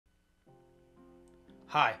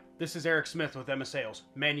Hi, this is Eric Smith with Emma Sales,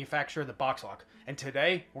 manufacturer of the Boxlok, and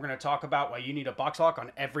today we're going to talk about why you need a Boxlok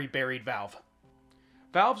on every buried valve.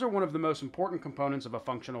 Valves are one of the most important components of a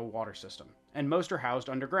functional water system, and most are housed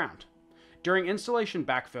underground. During installation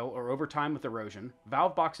backfill or over time with erosion,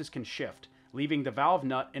 valve boxes can shift, leaving the valve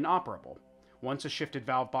nut inoperable. Once a shifted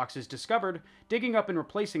valve box is discovered, digging up and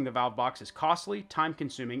replacing the valve box is costly,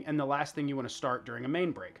 time-consuming, and the last thing you want to start during a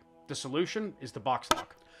main break. The solution is the Boxlok.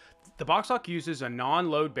 The Boxlok uses a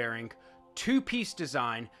non-load-bearing, two-piece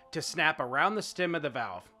design to snap around the stem of the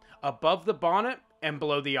valve, above the bonnet and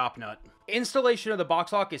below the op nut. Installation of the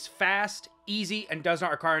Boxlok is fast, easy, and does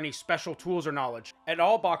not require any special tools or knowledge, and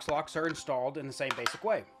all Boxloks are installed in the same basic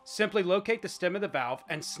way. Simply locate the stem of the valve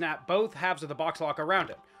and snap both halves of the Boxlok around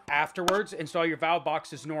it. Afterwards, install your valve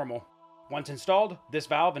box as normal. Once installed, this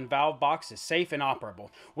valve and valve box is safe and operable.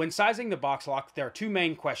 When sizing the Boxlok, there are two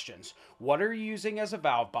main questions. What are you using as a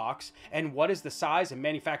valve box, and what is the size and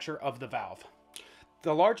manufacture of the valve?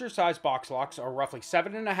 The larger size Boxloks are roughly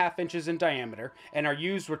 7.5 inches in diameter and are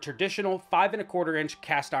used with traditional 5.25 inch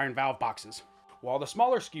cast iron valve boxes, while the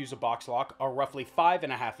smaller SKUs of Boxlok are roughly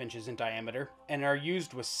 5.5 inches in diameter and are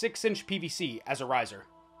used with 6-inch PVC as a riser.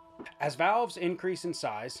 As valves increase in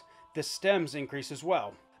size, the stems increase as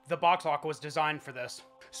well. The Boxlok was designed for this.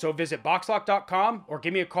 So visit Boxlok.com or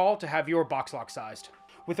give me a call to have your Boxlok sized.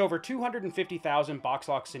 With over 250,000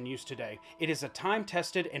 Boxloks in use today, it is a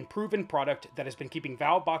time-tested and proven product that has been keeping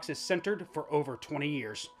valve boxes centered for over 20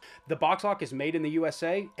 years. The Boxlok is made in the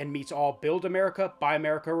USA and meets all Build America, Buy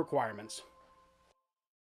America requirements.